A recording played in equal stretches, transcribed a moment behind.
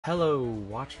Hello,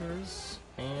 watchers,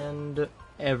 and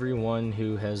everyone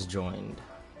who has joined.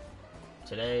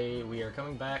 Today, we are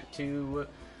coming back to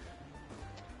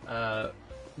the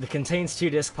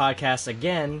Contains2Disks podcast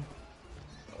again,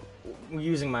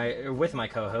 with my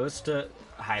co-host,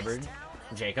 Hybrid,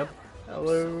 Jacob.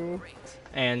 Hello.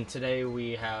 And today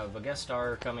we have a guest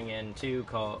star coming in too,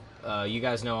 you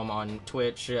guys know him on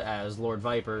Twitch as Lord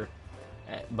Viper,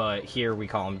 but here we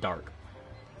call him Dark.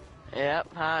 Yep,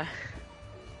 hi.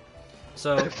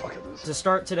 So, to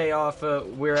start today off,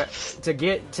 to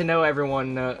get to know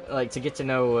everyone, to get to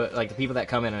know, the people that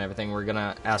come in and everything, we're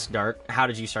gonna ask Dark, how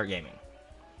did you start gaming?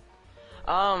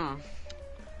 I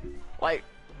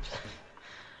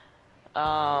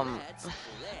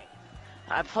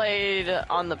played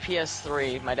on the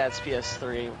PS3, my dad's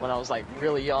PS3, when I was,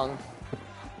 really young.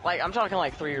 I'm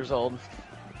talking, 3 years old.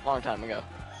 Long time ago.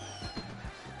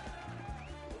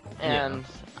 And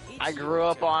I grew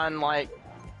up on,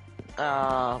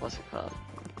 what's it called?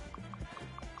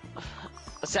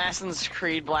 Assassin's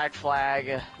Creed Black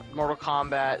Flag, Mortal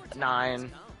Kombat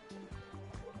 9,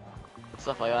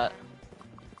 stuff like that.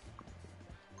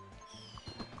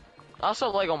 Also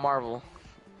Lego Marvel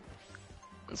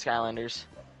and Skylanders.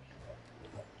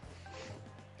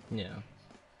 Yeah.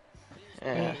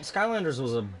 Yeah. Skylanders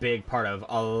was a big part of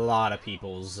a lot of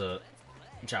people's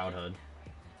childhood.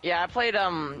 Yeah, I played I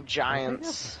think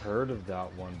Giants. I've heard of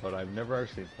that one, but I've never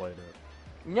actually played it.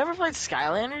 You never played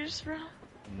Skylanders, bro?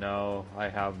 No, I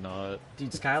have not.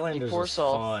 Dude, Skylanders poor was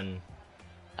soul. fun.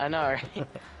 I know, right?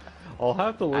 I'll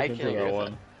have to look I into can agree that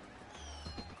with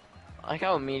one.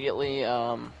 How immediately,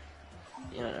 never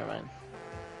mind.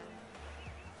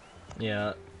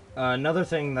 Yeah. Another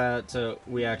thing that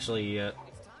we actually,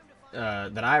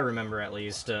 that I remember at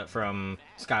least from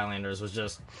Skylanders was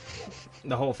just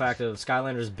the whole fact of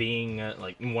Skylanders being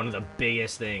one of the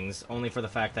biggest things, only for the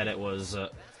fact that it was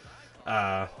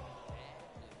one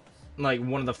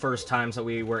of the first times that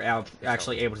we were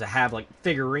actually able to have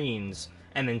figurines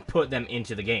and then put them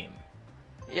into the game.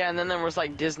 Yeah, and then there was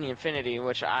Disney Infinity,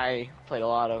 which I played a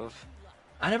lot of.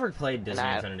 I never played Disney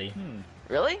Infinity.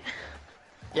 Really?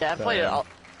 Yeah, I played it Same. all.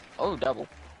 Oh, double.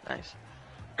 Nice.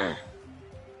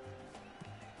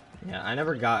 Yeah, I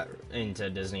never got into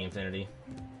Disney Infinity.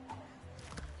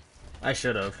 I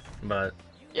should have, but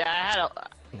Yeah,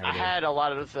 never I did. had a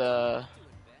lot of the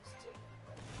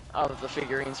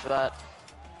figurines for that.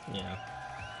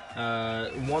 Yeah.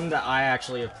 One that I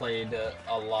actually have played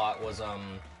a lot was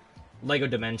Lego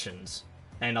Dimensions,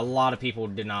 and a lot of people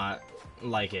did not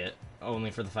like it,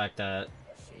 only for the fact that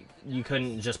you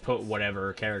couldn't just put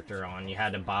whatever character on. You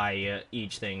had to buy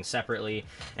each thing separately,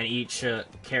 and each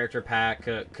character pack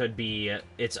could be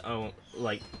its own,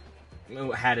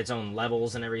 had its own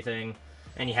levels and everything,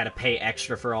 and you had to pay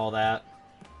extra for all that.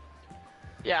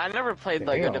 Yeah, I never played Damn.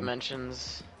 Lego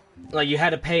Dimensions. You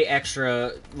had to pay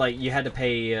extra, you had to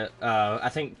pay, I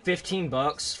think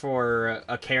 $15 for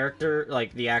a character,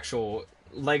 the actual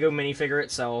Lego minifigure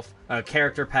itself, a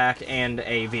character pack, and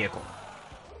a vehicle.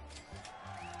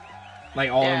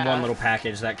 All in one little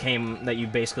package that you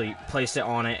basically placed it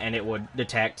on it, and it would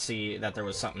see that there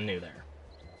was something new there.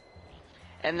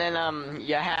 And then,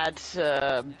 you had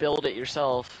to build it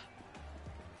yourself.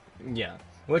 Yeah.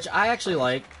 Which I actually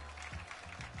like.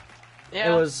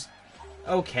 Yeah. It was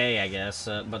okay, I guess,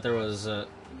 but there was a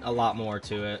lot more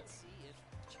to it.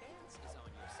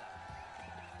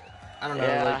 I don't know,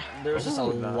 Yeah. there was just a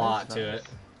Ooh, nice, lot to nice. it.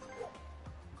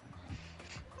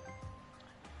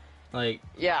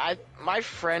 Yeah, my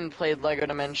friend played Lego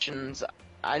Dimensions.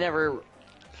 I don't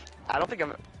think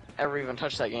I've ever even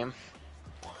touched that game.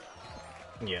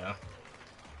 Yeah.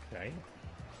 Okay.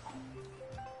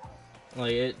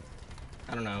 I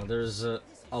don't know, there's a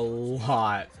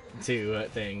lot to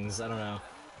things, I don't know.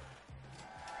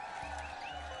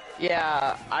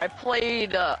 Yeah, I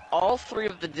played all 3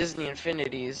 of the Disney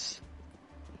Infinities.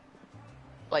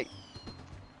 My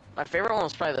favorite one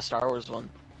was probably the Star Wars one.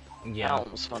 Yeah. That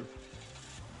one was fun.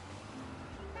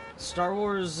 Star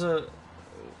Wars,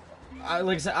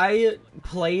 I said, I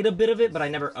played a bit of it, but I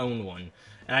never owned one.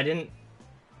 And I didn't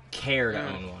care to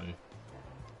own one.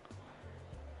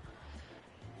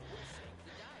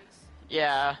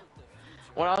 Yeah.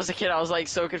 When I was a kid, I was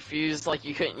so confused.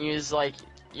 You couldn't use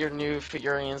your new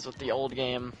figurines with the old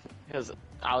game because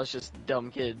I was just a dumb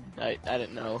kid. I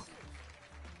didn't know.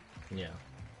 Yeah.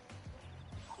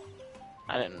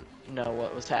 I didn't know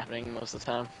what was happening most of the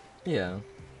time. Yeah.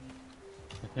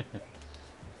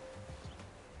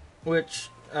 Which,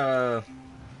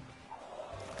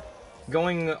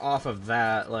 going off of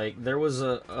that, there was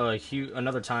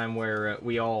another time where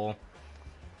we all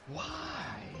Why?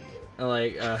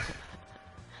 Like,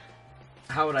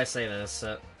 how would I say this?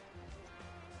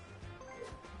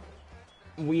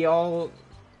 We all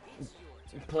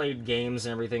played games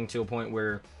and everything to a point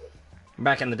where,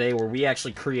 back in the day, where we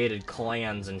actually created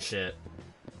clans and shit.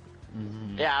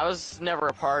 Yeah, I was never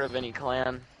a part of any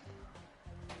clan.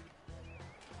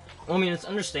 Well, I mean, it's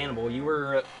understandable.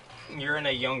 You're in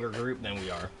a younger group than we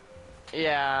are.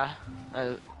 Yeah.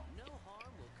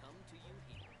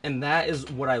 And that is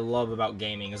what I love about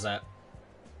gaming, is that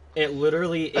it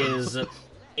literally is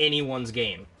anyone's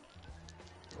game.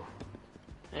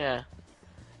 Yeah.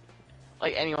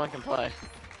 Like, anyone can play.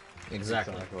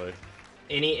 Exactly.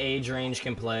 Any age range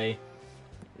can play.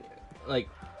 Like,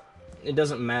 it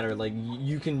doesn't matter. Like,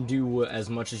 you can do as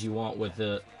much as you want with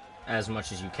it, as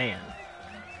much as you can.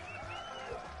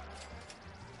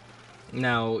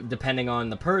 Now, depending on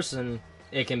the person,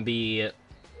 it can be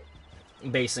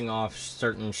basing off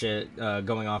certain shit,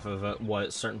 going off of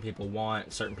what certain people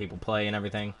want, certain people play, and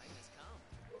everything.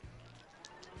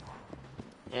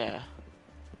 Yeah.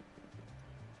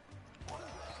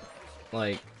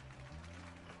 Like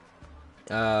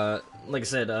I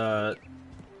said,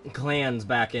 clans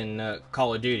back in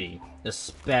Call of Duty,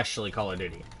 especially Call of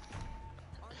Duty.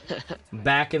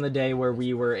 Back in the day where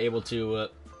we were able to,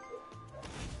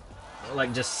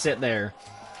 like, just sit there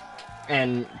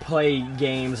and play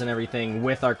games and everything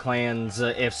with our clans.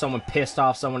 If someone pissed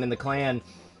off someone in the clan,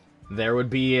 there would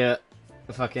be a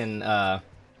fucking,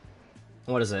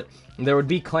 what is it? There would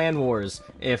be clan wars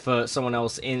if someone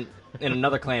else in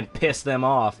another clan pissed them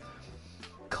off.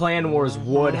 Clan wars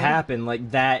would happen.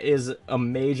 Like, that is a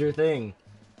major thing.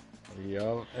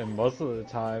 Yep, and most of the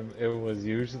time it was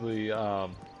usually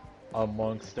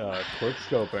amongst quick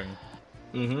scoping.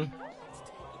 Mm-hmm.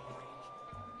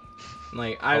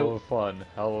 Like, Hell of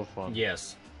fun.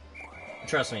 Yes.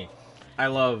 Trust me. I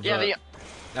loved Yeah,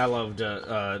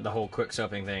 the whole quick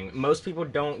scoping thing. Most people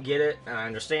don't get it, and I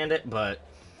understand it, but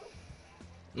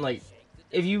like,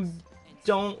 if you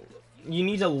don't, you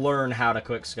need to learn how to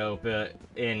quick scope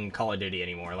in Call of Duty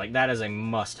anymore. Like, that is a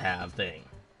must-have thing.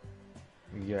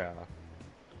 Yeah.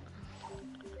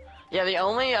 Yeah, the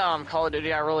only Call of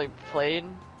Duty I really played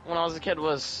when I was a kid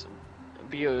was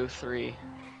BO3.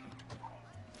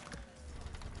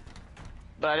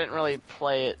 But I didn't really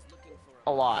play it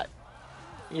a lot.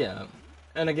 Yeah.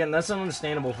 And again, that's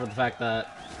understandable for the fact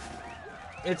that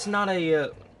it's not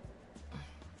a...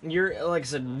 you're, like I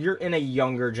said, you're in a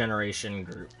younger generation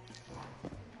group.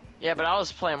 Yeah, but I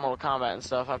was playing Mortal Kombat and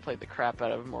stuff. I played the crap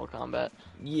out of Mortal Kombat.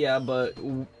 Yeah, but,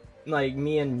 like,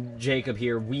 me and Jacob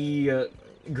here, we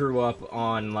grew up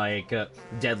on, like,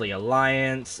 Deadly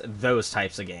Alliance, those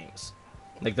types of games.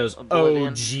 Like, those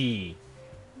Oblivion.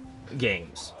 OG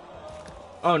games.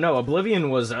 Oh, no,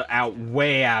 Oblivion was out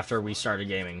way after we started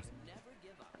gaming.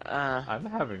 I'm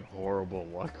having horrible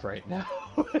luck right now.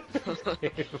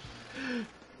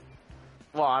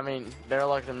 Well, I mean, better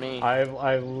luck than me.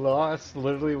 I lost,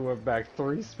 literally went back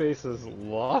 3 spaces,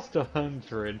 lost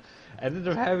 100, ended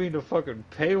up having to fucking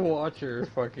pay Watcher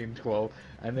fucking 12,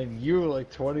 and then you like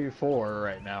 24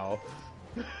 right now.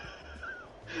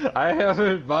 I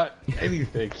haven't bought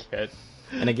anything yet.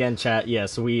 And again, chat,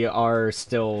 yes, we are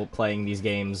still playing these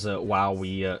games while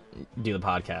we do the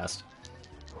podcast.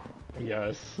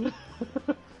 Yes.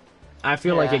 I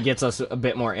feel like Yeah. it gets us a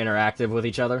bit more interactive with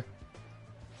each other.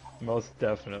 Most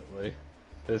definitely.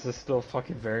 This is still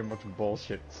fucking very much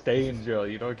bullshit. Stay in jail,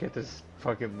 you don't get to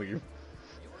fucking leave.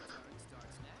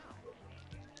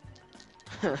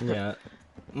 Yeah.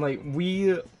 Like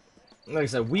I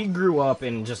said, we grew up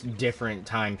in just different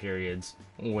time periods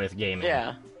with gaming.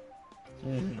 Yeah.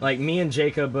 Like, me and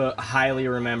Jacob highly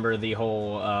remember the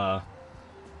whole,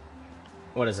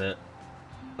 what is it?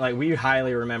 Like, we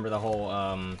highly remember the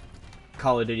whole,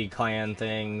 Call of Duty clan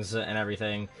things and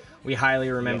everything. We highly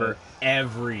remember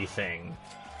everything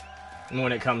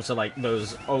when it comes to, like,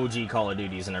 those OG Call of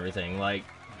Duties and everything. Like,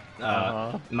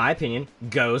 my opinion,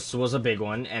 Ghosts was a big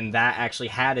one, and that actually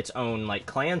had its own, like,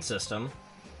 clan system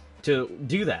to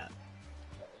do that.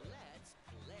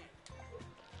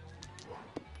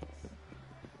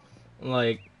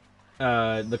 Like,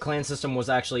 the clan system was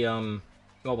actually,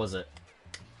 what was it?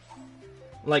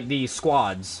 Like, the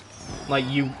squads. Like,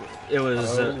 it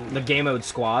was the game mode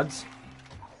squads.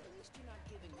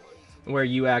 Where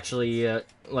you actually,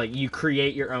 like, you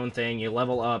create your own thing, you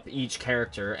level up each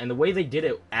character, and the way they did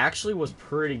it actually was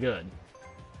pretty good.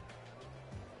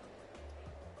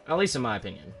 At least in my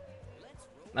opinion.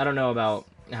 I don't know about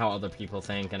how other people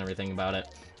think and everything about it,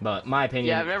 but my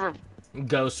opinion, Yeah,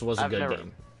 Ghost was a good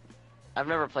game. I've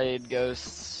never played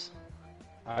Ghosts.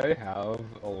 I have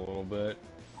a little bit.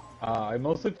 I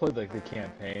mostly played like the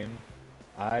campaign.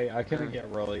 I couldn't get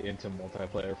really into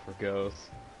multiplayer for Ghost,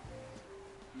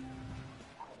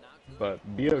 but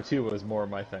BO2 was more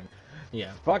my thing.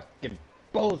 Yeah. Fucking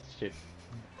bullshit.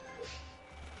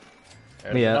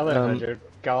 There's Yeah, another 100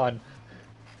 gone.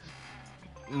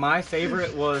 My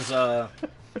favorite was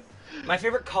my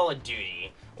favorite Call of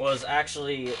Duty was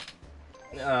actually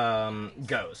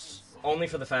Ghosts, only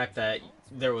for the fact that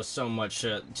there was so much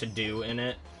to do in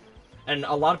it, and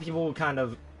a lot of people kind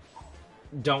of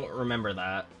don't remember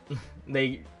that.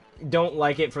 They don't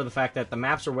like it for the fact that the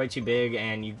maps are way too big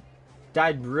and you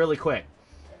died really quick.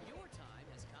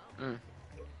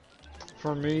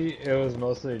 For me, it was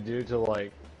mostly due to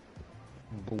like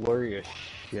blurry as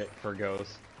shit for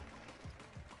Ghost.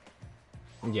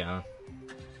 Yeah.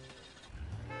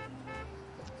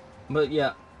 But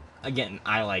yeah, again,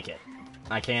 I like it.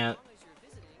 I can't.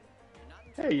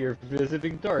 Hey, you're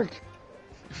visiting Dark.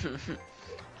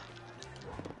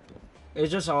 It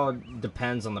just all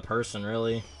depends on the person,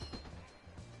 really.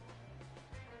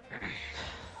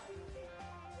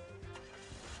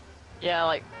 Yeah,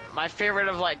 like, my favorite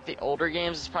of, like, the older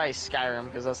games is probably Skyrim,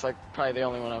 because that's, like, probably the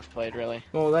only one I've played, really.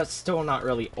 Well, that's still not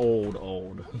really old.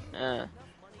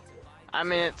 I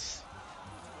mean, it's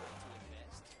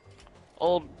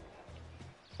old,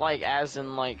 like, as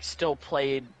in, like, still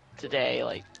played today,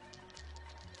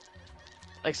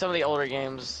 like some of the older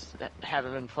games that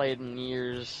haven't been played in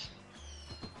years.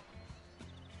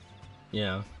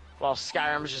 Yeah. While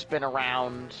Skyrim's just been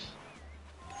around.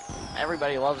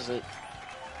 Everybody loves it.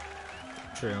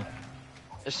 True.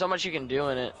 There's so much you can do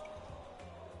in it.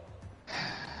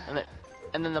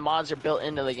 And then the mods are built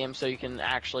into the game so you can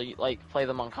actually, like, play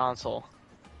them on console.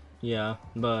 Yeah,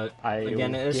 but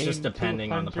again, it's just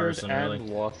depending on the person, really.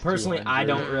 Personally, 200. I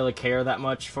don't really care that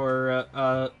much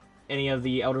for any of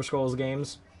the Elder Scrolls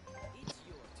games.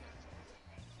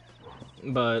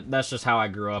 But that's just how I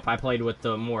grew up. I played with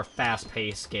the more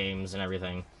fast-paced games and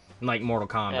everything. Like Mortal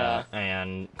Kombat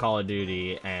and Call of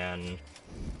Duty and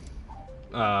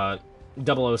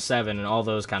 007 and all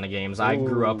those kind of games. I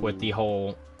grew up with the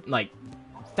whole, like,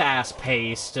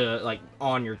 fast-paced, like,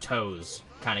 on your toes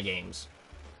kind of games.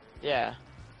 Yeah.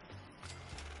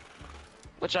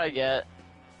 Which I get.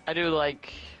 I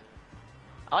like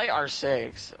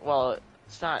R6. Well,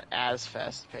 it's not as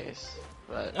fast-paced,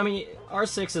 but... I mean,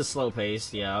 R6 is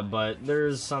slow-paced, yeah, but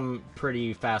there's some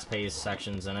pretty fast-paced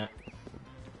sections in it.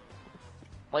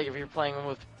 Like, if you're playing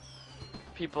with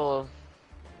people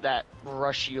that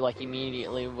rush you, like,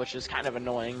 immediately, which is kind of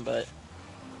annoying, but...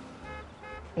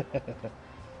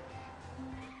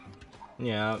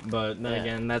 Yeah, but then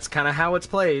again, that's kind of how it's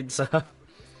played, so...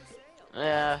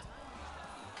 Yeah.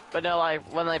 But no, like,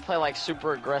 when they play, like,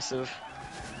 super aggressive.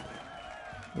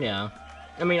 Yeah.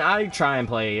 I mean, I try and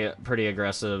play pretty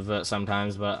aggressive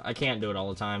sometimes, but I can't do it all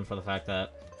the time for the fact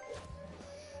that,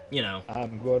 you know...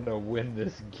 I'm gonna win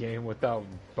this game without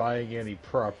buying any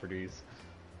properties.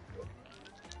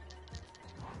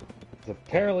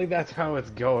 Apparently that's how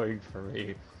it's going for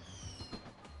me.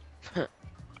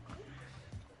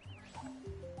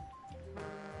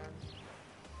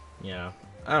 Yeah.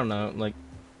 I don't know, like,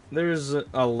 there's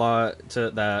a lot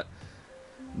to that.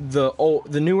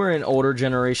 The newer and older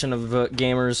generation of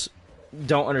gamers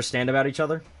don't understand about each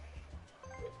other.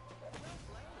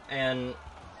 And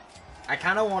I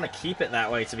kind of want to keep it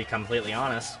that way, to be completely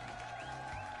honest.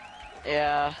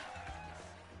 Yeah.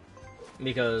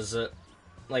 Because,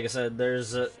 like I said,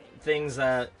 there's things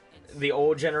that the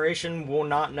old generation will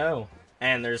not know.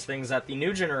 And there's things that the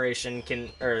new generation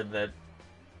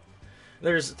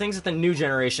there's things that the new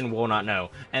generation will not know.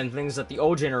 And things that the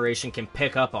old generation can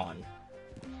pick up on.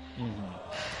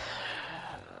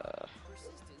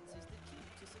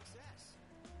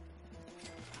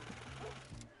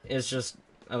 It's just,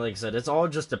 like I said, it's all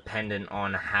just dependent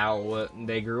on how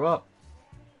they grew up.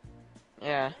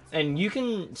 Yeah. And you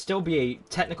can still be a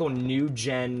technical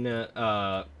new-gen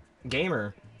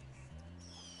gamer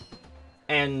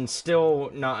and still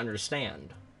not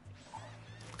understand.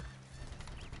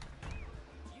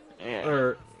 Yeah.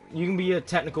 Or you can be a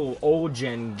technical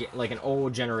old-gen, like an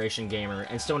old-generation gamer,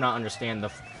 and still not understand the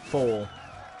full,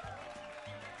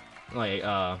 like,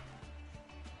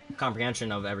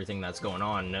 comprehension of everything that's going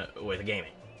on with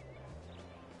gaming.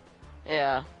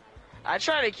 Yeah. I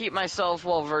try to keep myself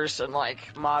well-versed in,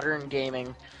 like, modern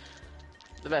gaming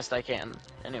the best I can,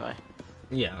 anyway.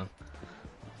 Yeah.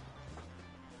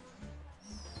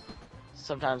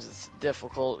 Sometimes it's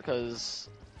difficult because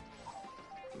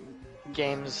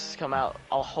games come out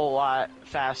a whole lot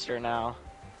faster now.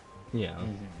 Yeah.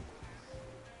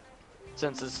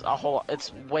 Since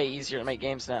it's way easier to make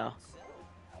games now.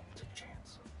 Take a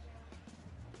chance.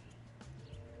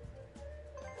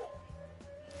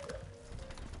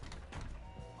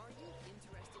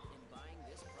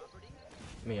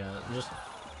 Yeah, just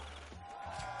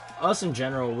us in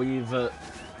general. We've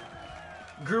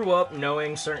grew up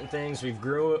knowing certain things. We've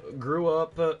grew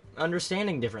up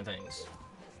understanding different things.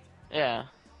 Yeah.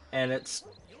 And it's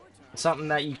something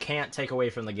that you can't take away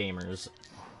from the gamers.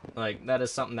 Like, that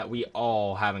is something that we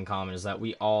all have in common, is that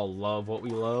we all love what we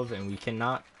love, and we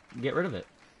cannot get rid of it.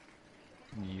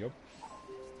 Yep.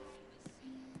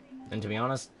 And to be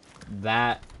honest,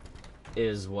 that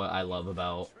is what I love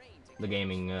about the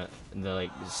gaming,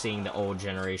 like, seeing the old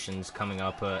generations coming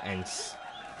up, and,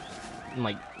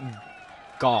 like,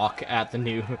 gawk at the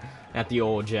new, at the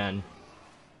old gen.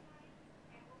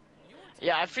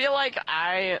 Yeah, I feel like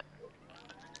I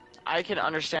can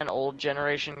understand old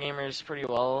generation gamers pretty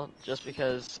well, just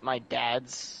because my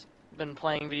dad's been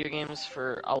playing video games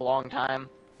for a long time,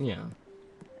 Yeah.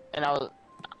 and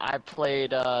I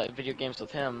played video games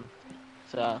with him,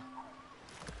 so.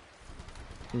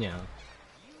 Yeah.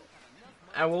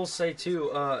 I will say too,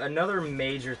 another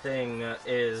major thing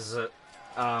is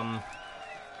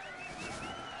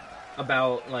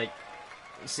about, like,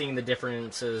 seeing the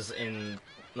differences in,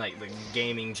 like, the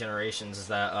gaming generations, is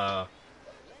that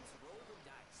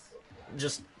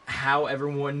just how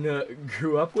everyone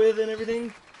grew up with and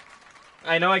everything.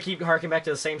 I know I keep harking back to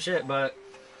the same shit, but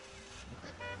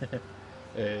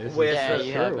With, yeah,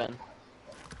 you have been.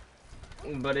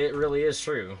 But it really is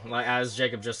true, like as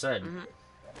Jacob just said. Mm-hmm.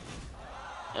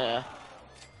 Yeah.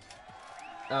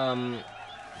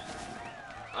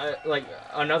 Like,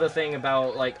 another thing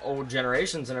about, like, old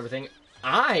generations and everything,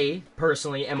 I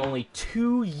personally am only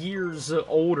 2 years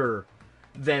older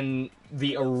than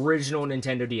the original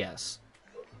Nintendo DS.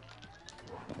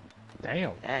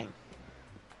 Damn. Dang.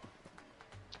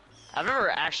 I've never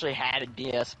actually had a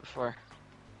DS before.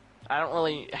 I don't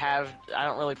really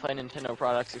play Nintendo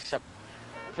products except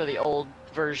for the old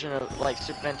version of, like,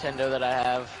 Super Nintendo that I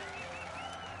have.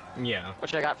 Yeah.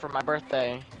 Which I got for my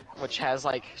birthday, which has,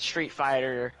 like, Street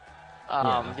Fighter,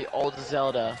 Yeah. the old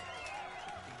Zelda,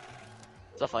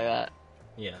 stuff like that.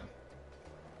 Yeah.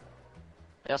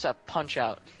 They also have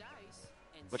Punch-Out,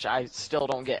 which I still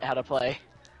don't get how to play.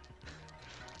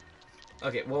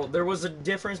 Okay, well, there was a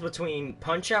difference between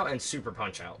Punch-Out and Super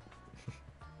Punch-Out.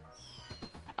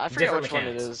 I forget Different which one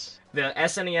it mechanics. is. The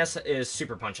SNES is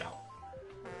Super Punch-Out.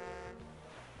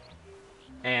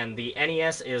 And the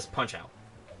NES is Punch-Out.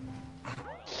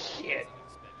 Shit.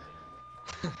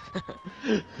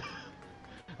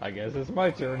 I guess it's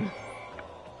my turn.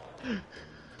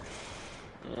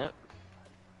 Yep.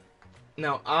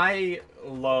 Now, I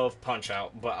love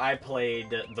Punch-Out, but I played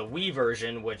the Wii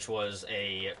version, which was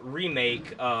a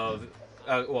remake of,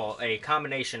 well, a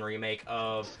combination remake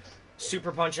of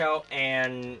Super Punch-Out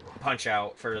and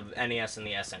Punch-Out for the NES and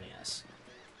the SNES.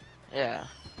 Yeah.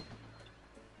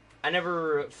 I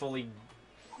never fully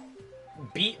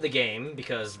beat the game,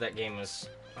 because that game was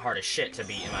hard as shit to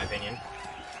beat, in my opinion.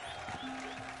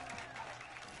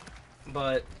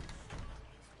 But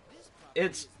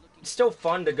it's still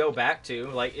fun to go back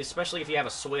to, like, especially if you have a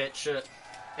Switch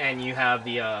and you have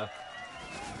the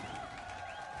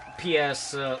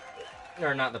PS,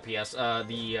 or not the PS,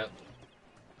 the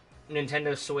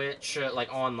Nintendo Switch,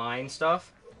 like, online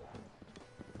stuff.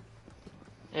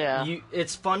 Yeah.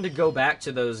 It's fun to go back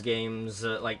to those games,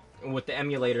 like, with the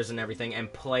emulators and everything,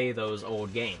 and play those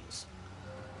old games.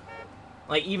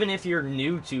 Like, even if you're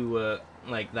new to,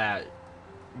 like, that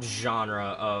genre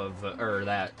of, or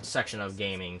that section of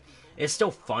gaming, it's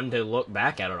still fun to look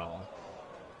back at it all.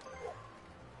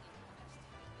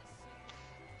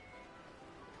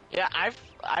 Yeah,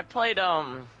 I played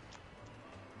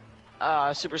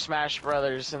Super Smash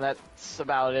Brothers, and that's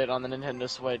about it on the Nintendo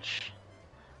Switch,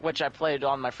 which I played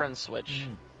on my friend's Switch.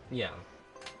 Yeah.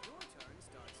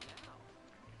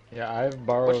 Yeah, I've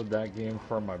borrowed that game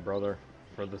from my brother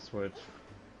for the Switch,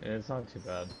 and it's not too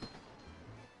bad.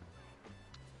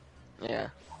 Yeah.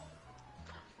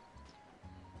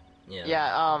 Yeah.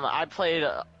 Yeah, I played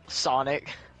Sonic.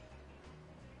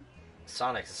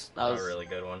 Sonic's That was- a really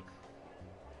good one.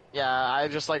 Yeah, I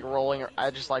just liked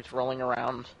rolling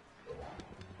around.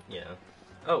 Yeah.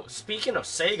 Oh, speaking of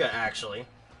Sega, actually,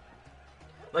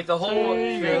 like the whole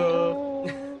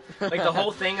thing, like the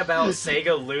whole thing about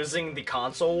Sega losing the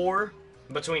console war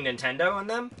between Nintendo and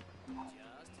them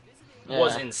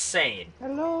was Yeah. insane.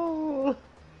 Hello.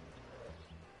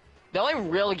 The only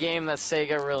real game that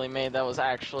Sega really made that was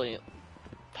actually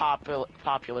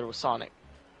popular was Sonic,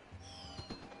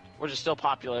 which is still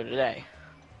popular today.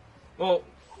 Well,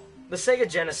 the Sega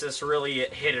Genesis really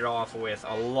hit it off with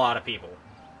a lot of people,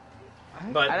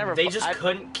 but I never they pl- just I-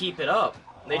 couldn't keep it up.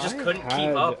 They just I couldn't keep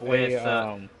had up with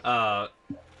a,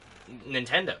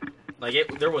 Nintendo.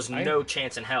 Like, there was no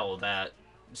chance in hell that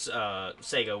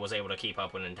Sega was able to keep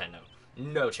up with Nintendo.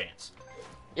 No chance.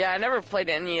 Yeah, I never played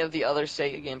any of the other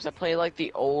Sega games. I played like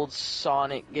the old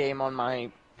Sonic game on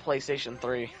my PlayStation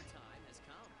 3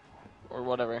 or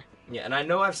whatever. Yeah, and I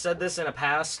know I've said this in a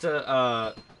past in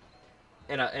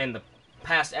the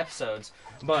past episodes,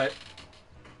 but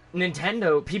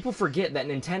Nintendo, people forget that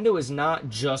Nintendo is not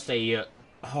just a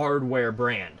hardware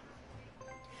brand.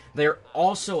 They're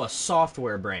also a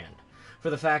software brand, for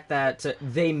the fact that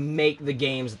they make the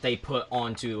games that they put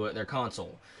onto their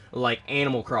console, like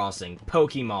Animal Crossing,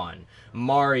 Pokemon,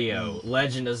 Mario,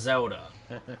 Legend of Zelda.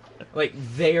 Like,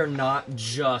 they are not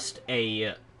just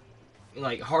a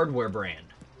hardware brand,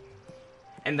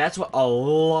 and that's what a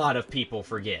lot of people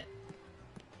forget.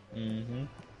 Mm-hmm.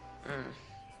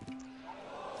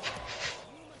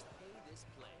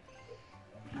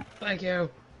 Thank you.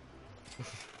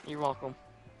 You're welcome.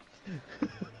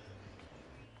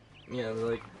 You know,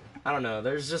 like, I don't know,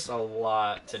 there's just a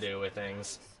lot to do with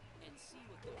things.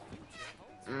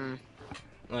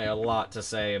 Like, a lot to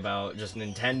say about just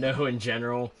Nintendo in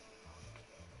general.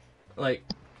 Like,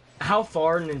 how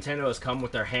far Nintendo has come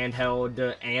with their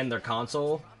handheld and their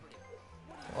console.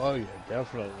 Oh yeah,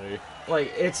 definitely.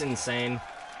 Like, it's insane.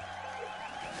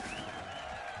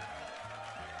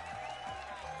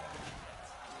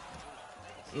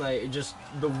 Like, just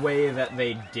the way that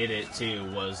they did it,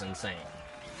 too, was insane.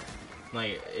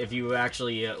 Like, if you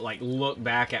actually, like, look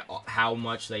back at how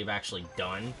much they've actually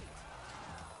done.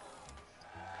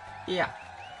 Yeah.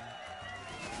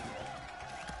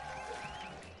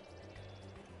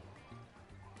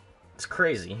 It's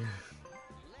crazy.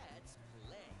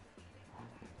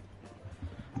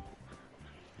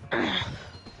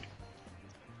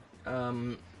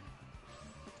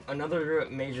 Another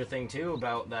major thing, too,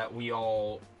 about that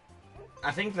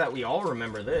I think that we all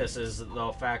remember this, is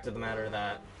the fact of the matter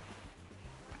that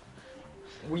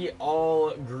we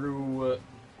all grew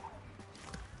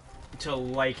to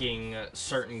liking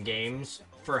certain games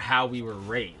for how we were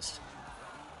raised.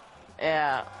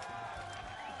 Yeah.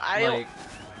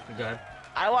 Go ahead.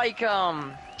 I like,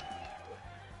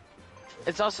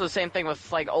 it's also the same thing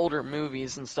with, like, older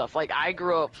movies and stuff. Like, I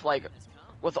grew up, like,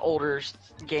 with older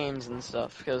games and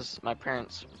stuff, because my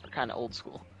parents are kind of old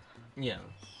school. Yeah.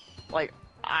 Like,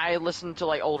 I listen to,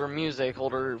 like, older music,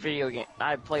 older video game.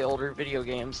 I play older video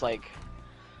games, like,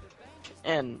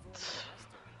 and,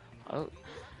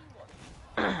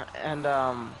 I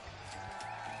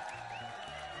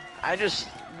just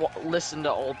listen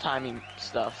to old-timey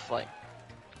stuff, like,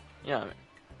 you know what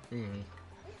I mean? Mm.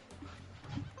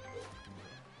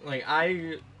 Like,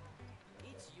 I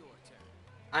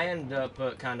ended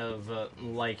up kind of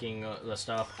liking the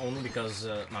stuff only because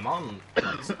my mom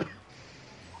likes it.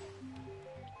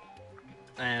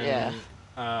 And Yeah.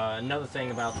 Another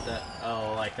thing about that,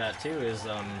 like that too, is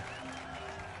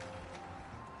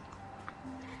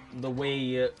the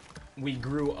way we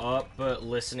grew up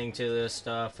listening to this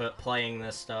stuff, playing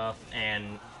this stuff,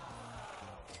 and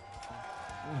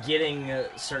getting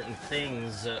certain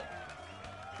things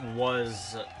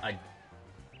was a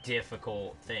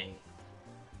difficult thing.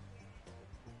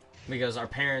 Because our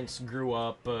parents grew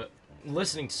up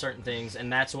listening to certain things,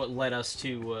 and that's what led us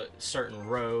to certain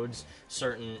roads,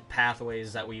 certain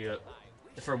pathways that we,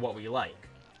 for what we like.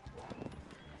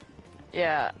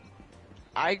 Yeah.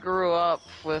 I grew up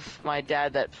with my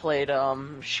dad that played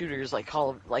shooters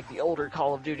like the older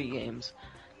Call of Duty games.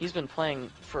 He's been playing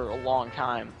for a long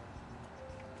time.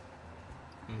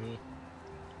 Mm-hmm.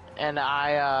 And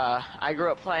I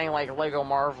grew up playing like Lego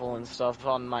Marvel and stuff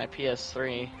on my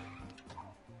PS3.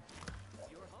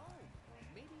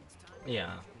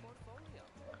 Yeah.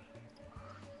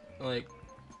 Like,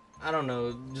 I don't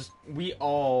know, just we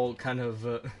all kind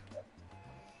of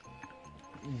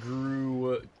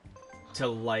grew to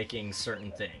liking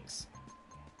certain things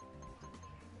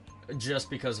just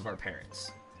because of our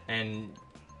parents. And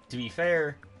to be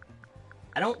fair,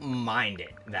 I don't mind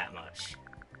it that much,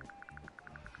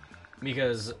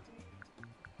 because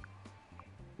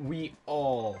we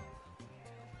all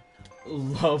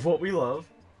love what we love,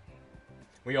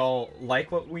 we all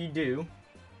like what we do,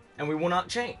 and we will not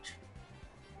change.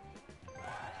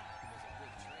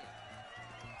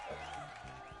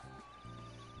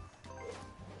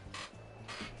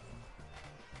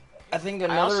 I think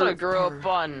another... I also grew up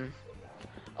on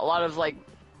a lot of I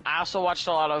also watched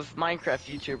a lot of Minecraft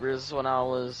YouTubers when I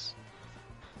was...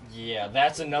 Yeah,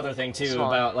 that's another thing too Small.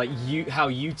 about how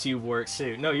YouTube works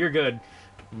too. No, you're good.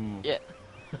 Yeah.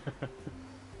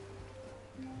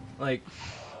 Like,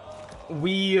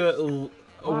 we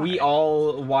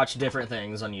all watch different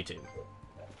things on YouTube.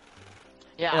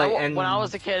 Yeah, Like, and- when I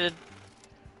was a kid,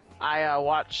 I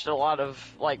watched a lot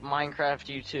of like Minecraft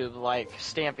YouTube, like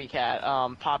Stampy Cat,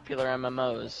 popular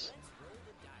MMOs,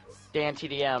 Dan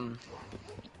TDM.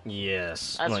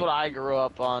 Yes. That's like, what I grew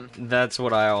up on. That's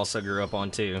what I also grew up on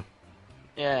too.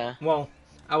 Yeah. Well,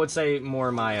 I would say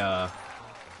more my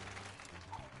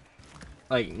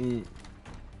like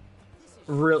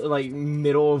real like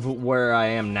middle of where I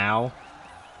am now.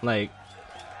 Like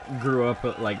grew up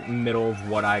at, like middle of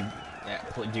what I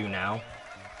do now.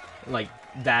 Like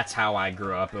that's how I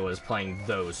grew up. It was playing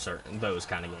those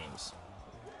kind of games.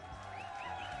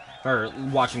 Or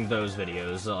watching those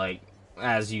videos, like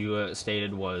as you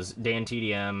stated, was Dan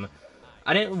TDM.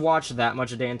 I didn't watch that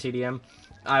much of Dan TDM.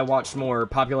 I watched more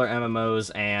popular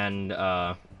MMOs and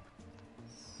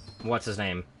what's his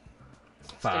name?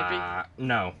 Stampy?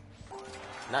 No,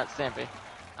 Not Stampy.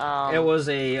 it was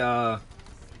a.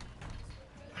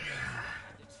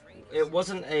 It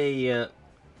wasn't a.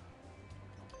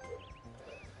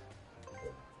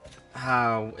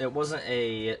 How it wasn't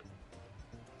a.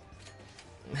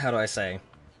 How do I say?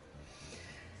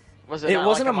 Was It not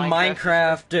wasn't like a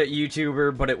Minecraft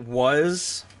YouTuber, but it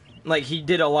was. Like, he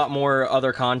did a lot more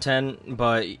other content,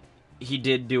 but he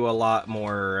did do a lot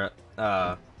more,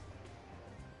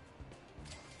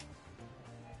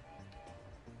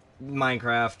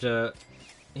 Minecraft,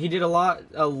 he did a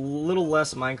little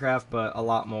less Minecraft, but a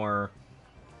lot more,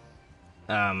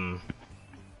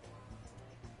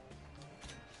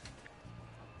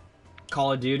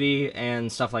 Call of Duty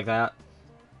and stuff like that.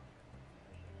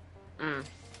 Mm.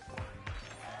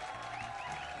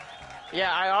 Yeah,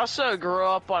 I also grew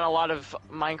up on a lot of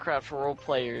Minecraft role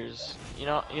players. You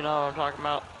know what I'm talking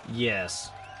about? Yes.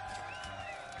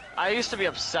 I used to be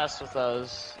obsessed with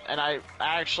those, and I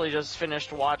actually just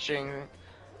finished watching,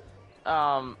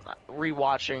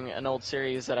 rewatching an old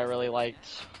series that I really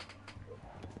liked.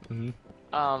 Mm-hmm.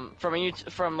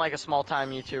 From like a small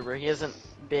time YouTuber. He isn't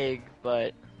big,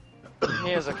 but he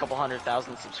has a couple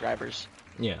 100,000 subscribers.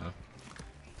 Yeah.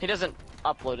 He doesn't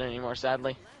upload anymore,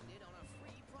 sadly.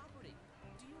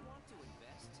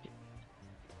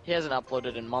 He hasn't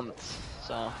uploaded in months,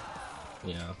 so.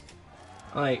 Yeah.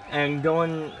 Like, and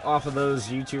going off of those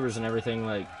YouTubers and everything,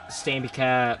 like, Stampy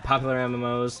Cat, popular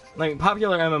MMOs, like,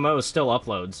 popular MMOs still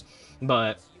uploads,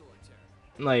 but,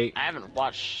 like... I haven't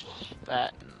watched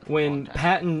that in a when long time.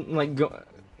 Pat and,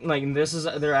 like, this is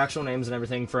their actual names and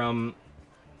everything from,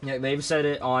 yeah, they've said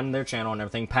it on their channel and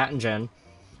everything, Pat and Jen,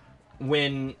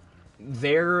 when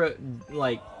their,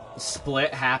 like,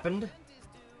 split happened,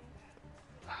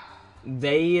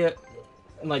 they...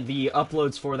 like, the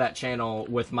uploads for that channel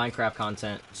with Minecraft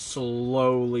content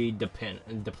slowly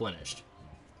deplenished.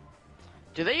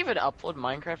 Do they even upload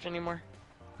Minecraft anymore?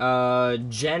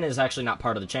 Jen is actually not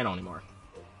part of the channel anymore.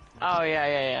 Oh,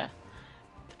 yeah.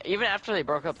 Even after they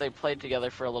broke up, they played together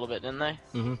for a little bit, didn't they?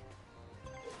 Mm-hmm.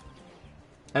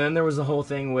 And then there was the whole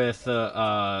thing with,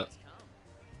 Pat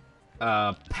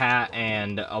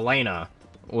and Elena,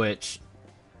 which...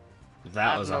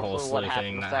 that was a whole slew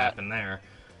thing that happened there.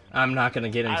 I'm not gonna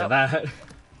get into that.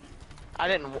 I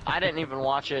didn't even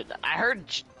watch it. I heard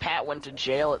Pat went to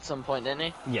jail at some point, didn't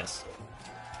he? Yes.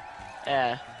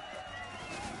 Yeah.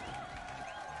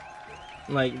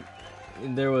 Like,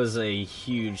 there was a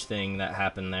huge thing that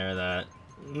happened there that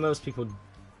most people...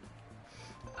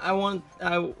 I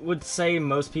would say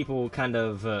most people kind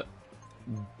of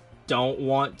don't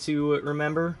want to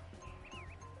remember.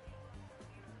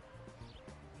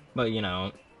 But, you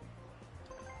know...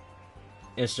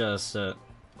 it's just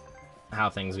how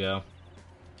things go.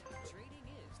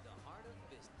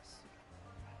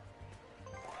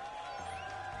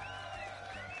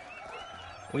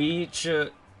 We each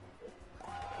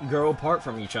grow apart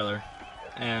from each other,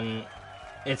 and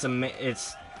it's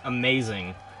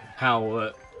amazing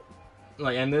how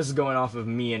like, and this is going off of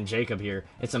me and Jacob here.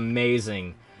 It's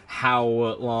amazing how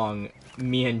long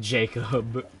me and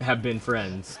Jacob have been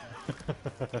friends.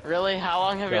 Really? How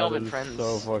long have y'all been That friends? is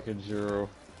so fucking true.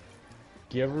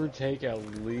 Give or take at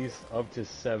least up to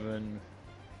 7,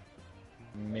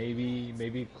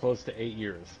 maybe close to 8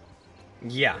 years.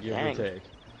 Yeah. Give Dang. or take.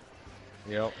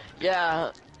 Yep.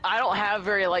 Yeah, I don't have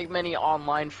very many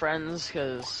online friends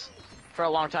because for a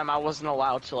long time I wasn't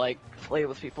allowed to like play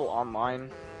with people online,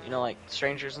 you know, like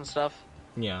strangers and stuff.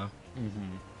 Yeah.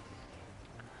 Mm-hmm.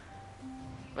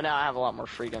 But now I have a lot more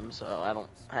freedom, so I don't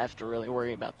have to really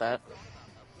worry about that. Oh,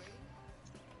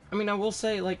 I mean, I will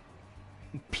say, like,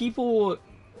 people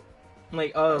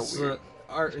like us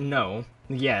are no,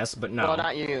 yes, but no. Well,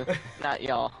 not you, not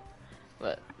y'all,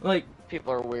 but like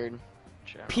people are weird.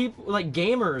 Sure. people like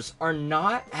gamers are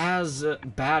not as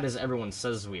bad as everyone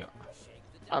says we are.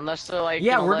 Unless they're like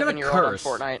Yeah, an we're gonna 11-year-old on curse.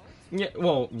 Fortnite. Yeah,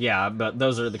 well, yeah, but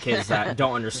those are the kids that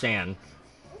don't understand.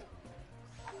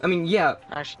 I mean, yeah,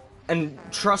 Actually, and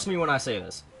trust me when I say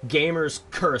this, gamers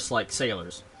curse like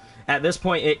sailors. At this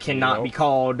point, it cannot be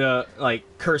called, like,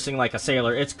 cursing like a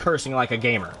sailor. It's cursing like a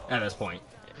gamer at this point.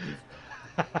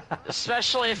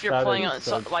 especially if you're That playing is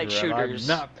on so like true, and shooters.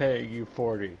 I'm not paying you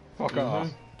 40. Fuck off.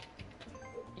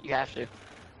 You have to.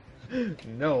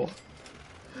 No.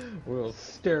 We'll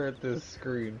stare at this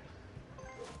screen.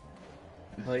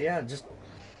 But yeah, just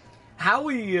how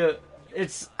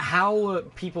it's how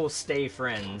people stay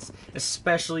friends,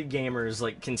 especially gamers,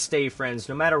 like, can stay friends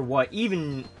no matter what,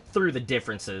 even through the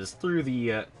differences, through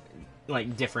the,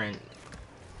 like, different,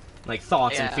 like,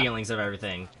 thoughts and feelings of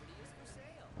everything.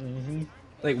 Mm-hmm.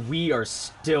 Like, we are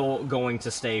still going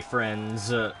to stay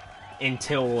friends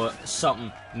until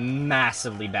something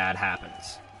massively bad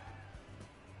happens.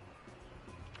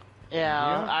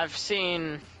 Yeah, I've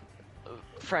seen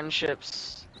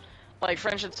friendships, like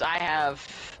friendships I've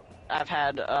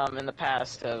had in the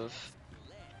past have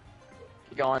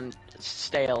gone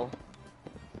stale.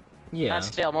 Yeah. Not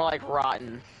stale, more like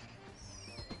rotten.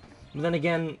 But then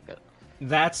again,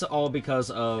 that's all because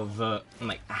of,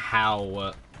 like,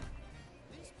 how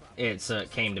it's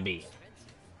came to be.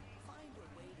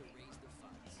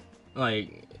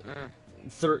 Like,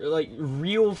 like,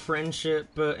 real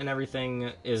friendship and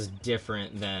everything is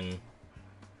different than,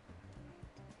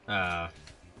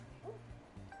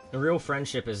 real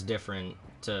friendship is different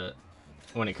to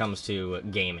when it comes to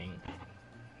gaming.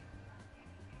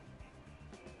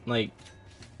 Like,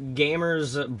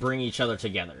 gamers bring each other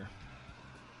together.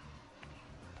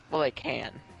 Well, they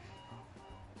can.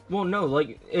 Well, no,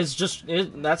 like, it's just,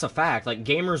 that's a fact. Like,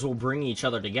 gamers will bring each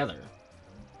other together.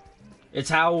 It's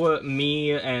how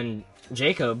me and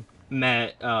Jacob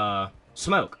met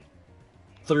Smoke.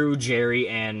 Through Jerry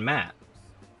and Matt.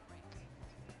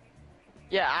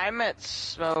 Yeah, I met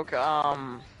Smoke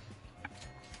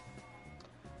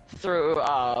through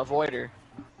Voider.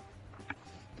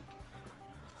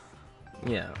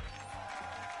 Yeah.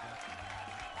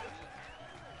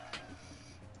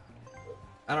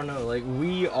 I don't know, like,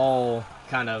 we all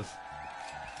kind of...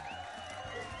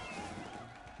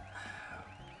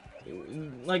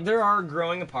 Like, there are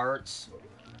growing aparts,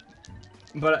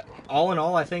 but all in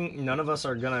all, I think none of us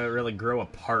are gonna really grow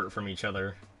apart from each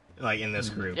other, like, in this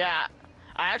group. Yeah,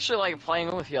 I actually like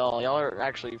playing with y'all. Y'all are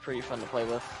actually pretty fun to play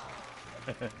with.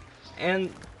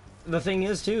 And the thing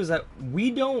is, too, is that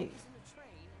we don't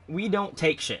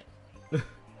take shit.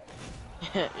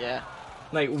 Yeah.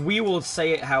 Like, we will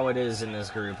say it how it is in this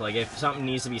group. Like, if something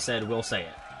needs to be said, we'll say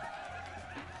it.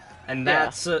 And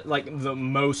that's, like, the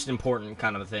most important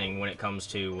kind of thing when it comes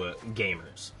to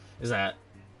gamers. Is that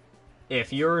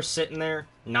if you're sitting there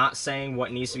not saying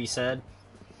what needs to be said,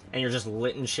 and you're just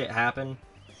letting shit happen,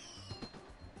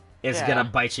 it's gonna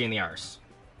bite you in the arse.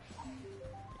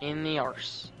 In the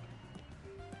arse.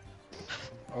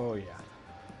 Oh, yeah.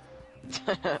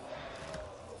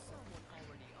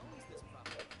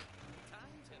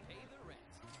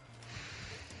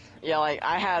 Yeah, like,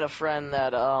 I had a friend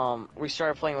that, we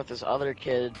started playing with this other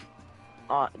kid,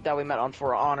 that we met on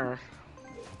For Honor.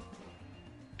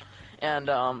 And,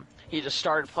 he just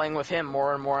started playing with him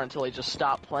more and more until he just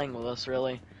stopped playing with us,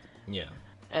 really. Yeah.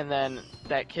 And then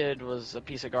that kid was a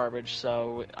piece of garbage,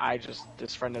 so I just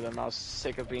disfriended him. I was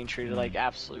sick of being treated like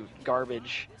absolute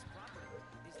garbage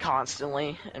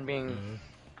constantly, and being...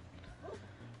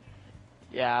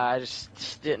 Yeah, I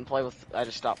just didn't play with... I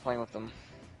just stopped playing with them.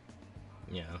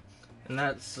 Yeah. And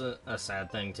that's a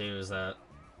sad thing, too, is that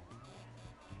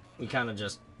we kind of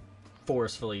just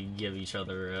forcefully give each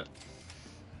other,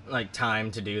 like,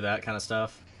 time to do that kind of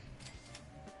stuff.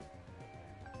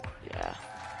 Yeah.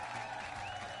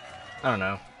 I don't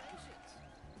know.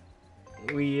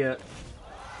 We,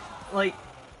 like,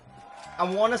 I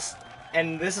want to...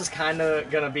 And this is kind of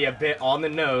going to be a bit on the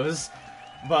nose,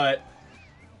 but...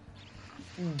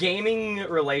 Gaming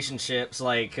relationships,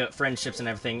 like friendships and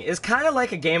everything, is kind of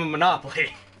like a game of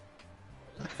Monopoly.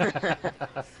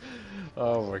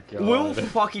 Oh my god. We'll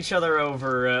fuck each other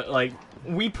over, like,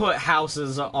 we put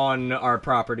houses on our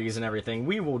properties and everything.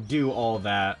 We will do all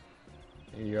that.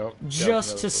 Yup.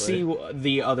 Just to see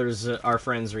the others, our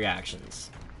friends'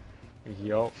 reactions.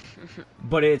 Yup.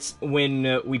 But it's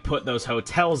when we put those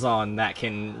hotels on that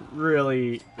can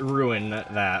really ruin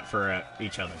that for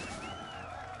each other.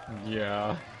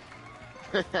 Yeah.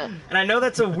 And I know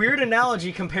that's a weird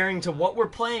analogy comparing to what we're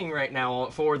playing right now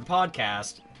for the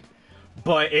podcast,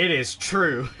 but it is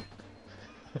true.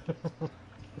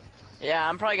 Yeah,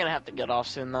 I'm probably gonna have to get off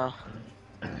soon, though.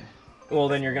 Well,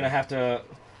 then you're gonna have to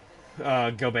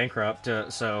go bankrupt,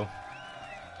 so...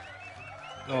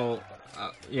 Well,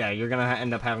 Yeah, you're gonna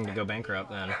end up having to go bankrupt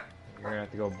then. You're gonna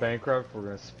have to go bankrupt. We're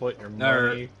gonna split your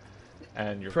money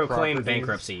and your Proclaim properties.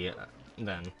 bankruptcy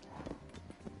then.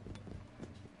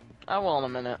 I will in a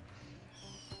minute.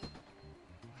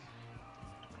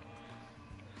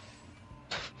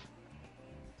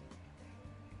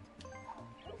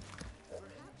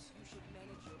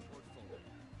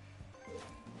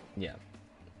 Yeah.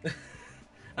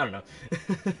 I don't know.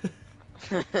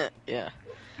 Yeah.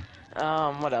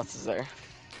 What else is there?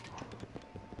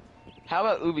 How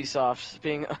about Ubisoft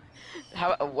being...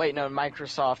 wait, no,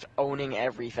 Microsoft owning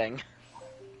everything.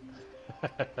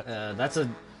 That's a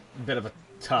bit of a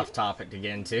tough topic to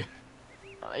get into.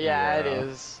 Yeah, it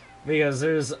is. Because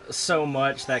there's so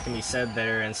much that can be said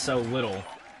there and so little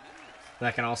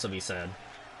that can also be said.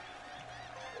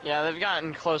 Yeah, they've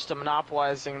gotten close to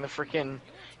monopolizing the freaking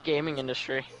gaming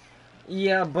industry.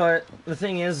 Yeah, but the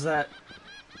thing is that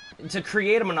to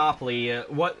create a monopoly,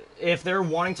 what if they're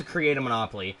wanting to create a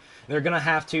monopoly, they're gonna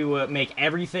have to make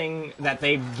everything that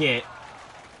they get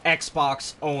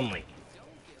Xbox only.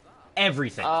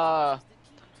 Everything. Either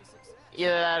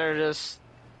that or just...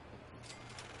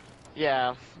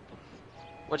 Yeah.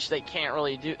 Which they can't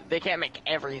really do. They can't make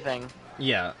everything.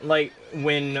 Yeah, like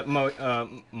when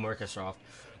Microsoft...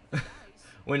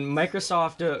 when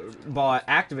Microsoft bought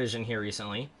Activision here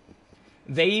recently,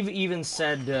 they've even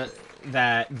said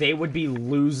that they would be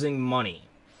losing money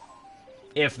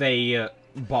if they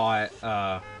bought,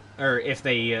 or if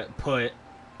they put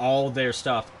all their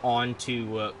stuff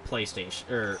onto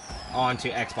PlayStation, or onto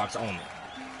Xbox only.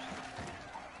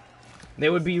 They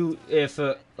would be, if,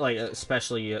 like,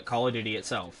 especially Call of Duty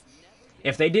itself.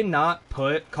 If they did not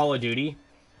put Call of Duty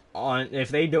on, if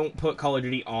they don't put Call of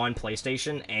Duty on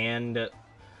PlayStation, and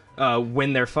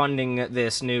when they're funding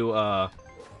this new,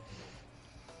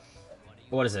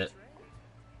 what is it?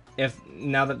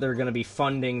 Now that they're going to be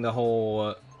funding the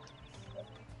whole,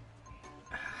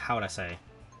 how would I say?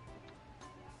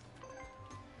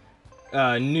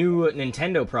 New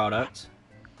Nintendo product,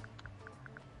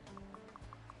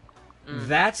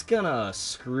 that's gonna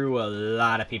screw a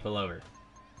lot of people over.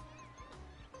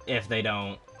 If they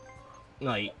don't,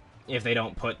 if they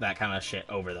don't put that kind of shit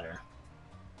over there.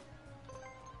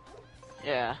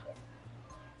 Yeah.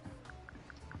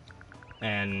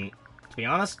 And, to be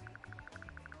honest,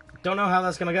 don't know how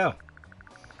that's gonna go.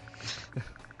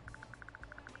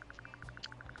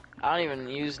 I don't even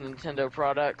use Nintendo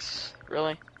products,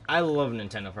 really. I love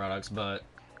Nintendo products, but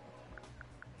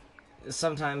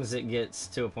sometimes it gets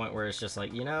to a point where it's just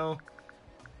like, you know...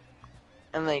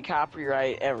 And they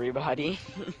copyright everybody.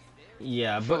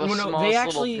 Yeah, For but the no, smallest they little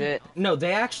actually... bit. No,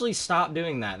 they actually stopped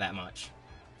doing that much.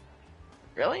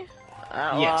 Really?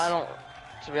 Well, Yes. I don't...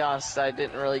 To be honest, I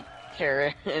didn't really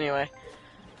care anyway.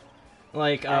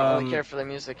 Like, I don't really care for the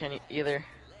music either.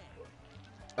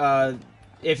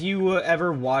 if you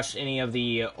ever watched any of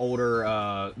the older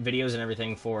videos and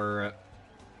everything for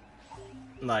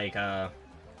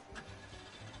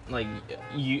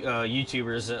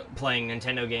YouTubers playing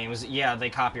Nintendo games, yeah, they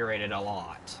copyrighted a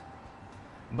lot,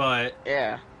 but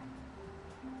Yeah.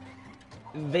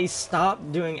 they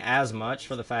stopped doing as much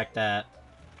for the fact that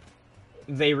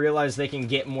they realize they can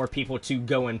get more people to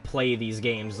go and play these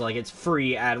games. Like, it's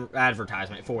free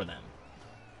advertisement for them.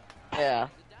 Yeah.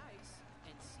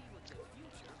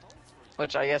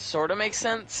 Which I guess sort of makes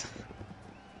sense.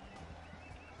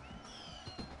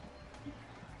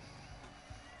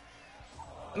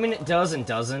 I mean, it does and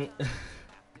doesn't.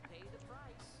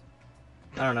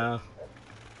 I don't know.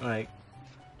 Like,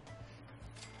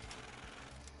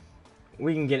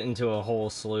 we can get into a whole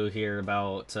slew here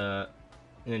about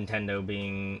Nintendo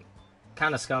being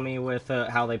kind of scummy with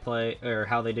how they play, or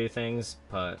how they do things,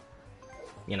 but,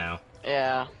 you know.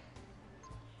 Yeah.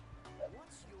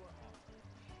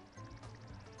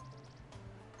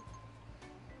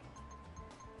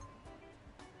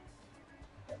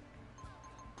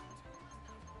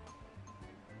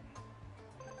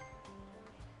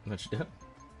 What you doing?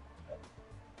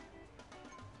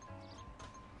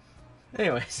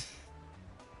 Anyways.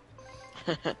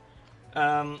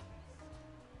 I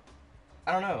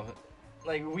don't know.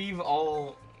 Like, we've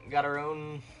all got our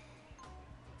own...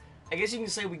 I guess you can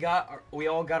say we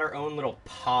all got our own little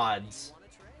pods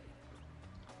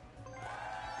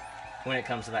when it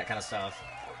comes to that kind of stuff.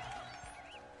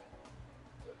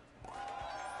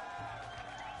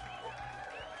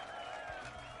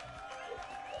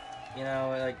 You know,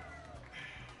 like,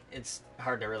 it's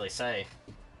hard to really say.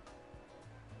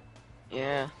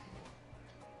 Yeah.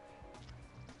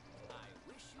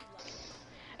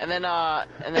 And then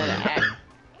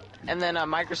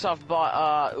Microsoft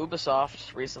bought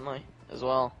Ubisoft recently as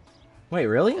well, Wait,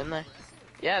 really? didn't they?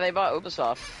 Yeah, they bought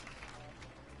Ubisoft.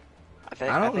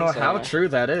 I don't know how true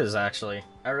that is, actually.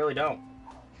 I really don't.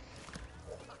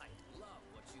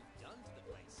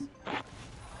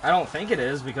 I don't think it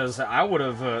is, because I would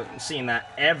have seen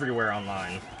that everywhere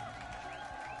online.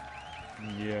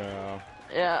 Yeah.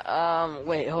 Yeah,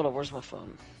 wait, hold on, where's my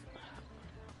phone?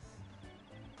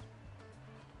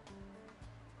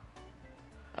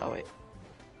 Oh, wait.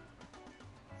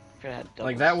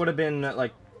 Like, that would have been,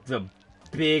 like, the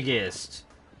biggest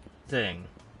thing.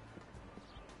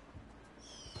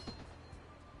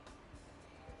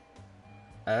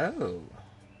 Oh.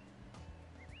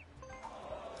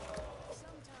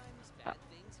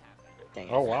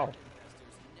 Oh, wow.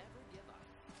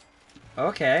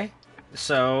 Okay.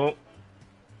 So,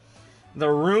 the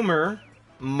rumor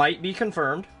might be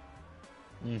confirmed.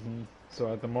 Mm-hmm.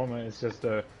 So at the moment, it's just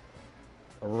a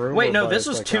rumor. Wait, no, this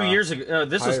was like 2 years ago.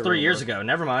 This was 3 years ago.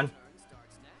 Never mind.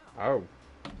 Oh,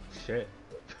 shit.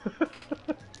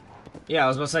 Yeah, I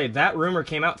was going to say, that rumor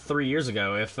came out 3 years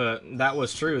ago. If that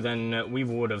was true, then we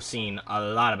would have seen a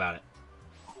lot about it.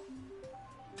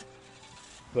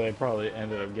 They probably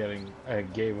ended up getting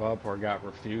gave up or got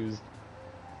refused.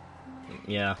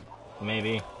 Yeah,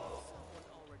 maybe.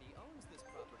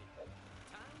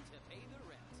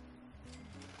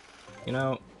 You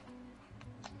know,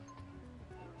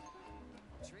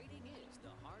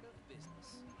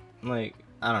 like,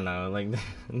 I don't know, like,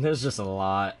 there's just a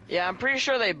lot. Yeah, I'm pretty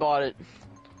sure they bought it.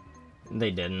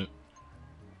 They didn't.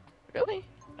 Really?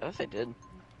 I thought they did.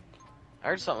 I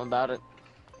heard something about it.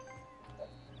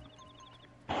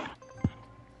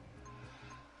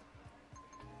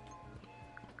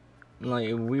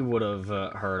 Like, we would have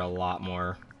heard a lot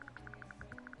more.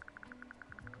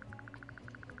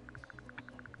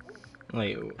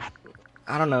 Like,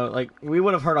 I don't know, like, we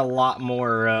would have heard a lot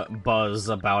more buzz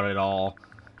about it all,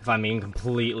 if I'm being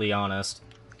completely honest.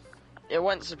 It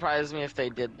wouldn't surprise me if they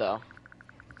did, though.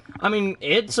 I mean,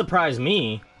 it surprised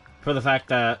me for the fact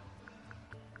that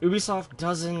Ubisoft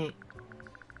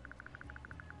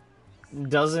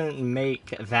doesn't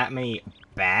make that many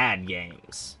bad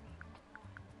games.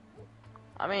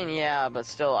 I mean, yeah, but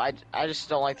still, I just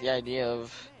don't like the idea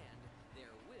of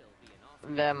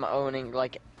them owning,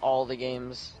 like, all the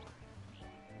games.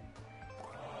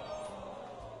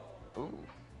 Ooh.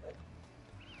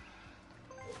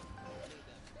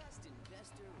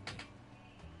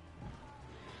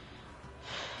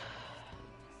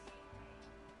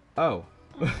 Oh.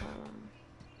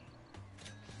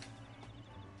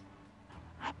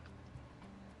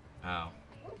 Oh.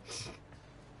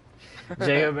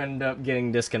 Jacob ended up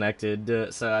getting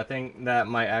disconnected, so I think that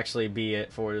might actually be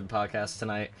it for the podcast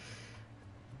tonight.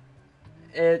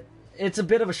 It's a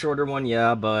bit of a shorter one,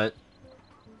 yeah, but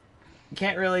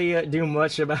can't really do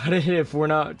much about it if we're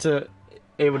not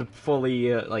able to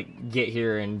fully like get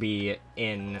here and be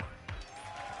in,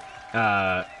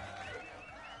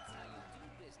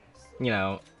 you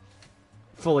know,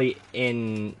 fully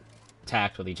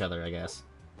intact with each other, I guess.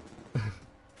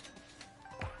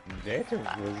 That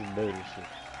was bullshit.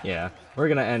 Yeah, we're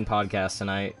gonna end podcast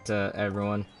tonight,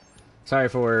 everyone. Sorry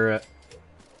for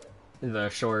the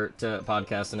short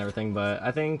podcast and everything, but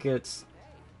I think it's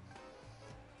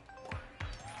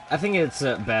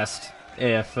best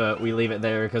if we leave it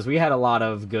there, because we had a lot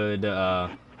of good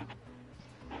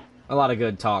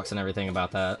talks and everything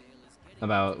about that,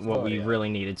 about what we really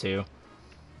needed to.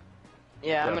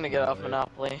 Yeah, I'm gonna get off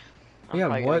Monopoly. I'm yeah,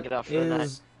 probably gonna get off for the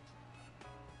night.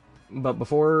 But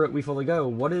before we fully go,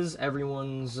 what is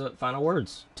everyone's final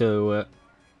words to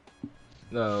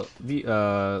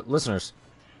the listeners?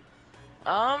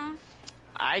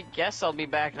 I guess I'll be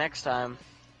back next time.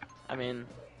 I mean,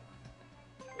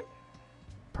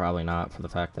 probably not, for the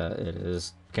fact that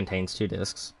it contains 2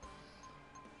 discs.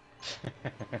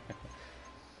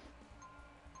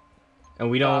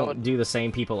 And we don't do the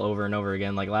same people over and over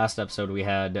again. Like last episode, we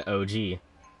had OG. Really?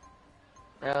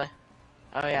 Oh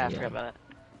yeah, I forgot about it.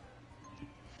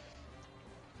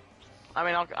 I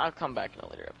mean, I'll come back in a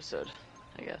later episode,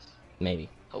 I guess. Maybe.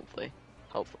 Hopefully.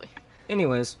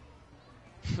 Anyways.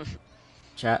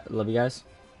 Chat, love you guys.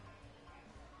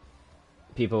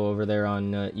 People over there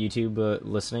on YouTube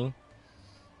listening.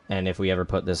 And if we ever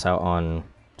put this out on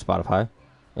Spotify,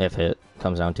 if it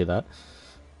comes down to that.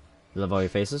 Love all your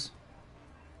faces.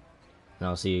 And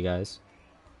I'll see you guys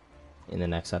in the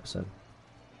next episode.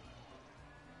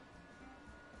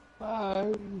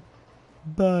 Bye.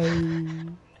 Bye.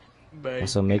 Bye.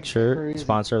 Also, make sure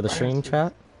sponsor of the stream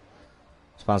chat.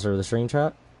 Sponsor of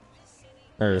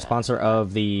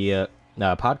the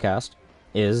podcast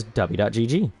is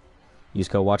w.gg. Use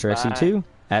code WatcherXE2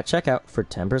 at checkout for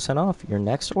 10% off your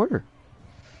next order.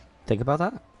 Think about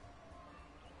that.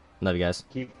 Love you guys.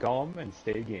 Keep calm and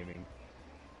stay gaming.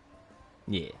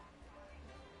 Yeah.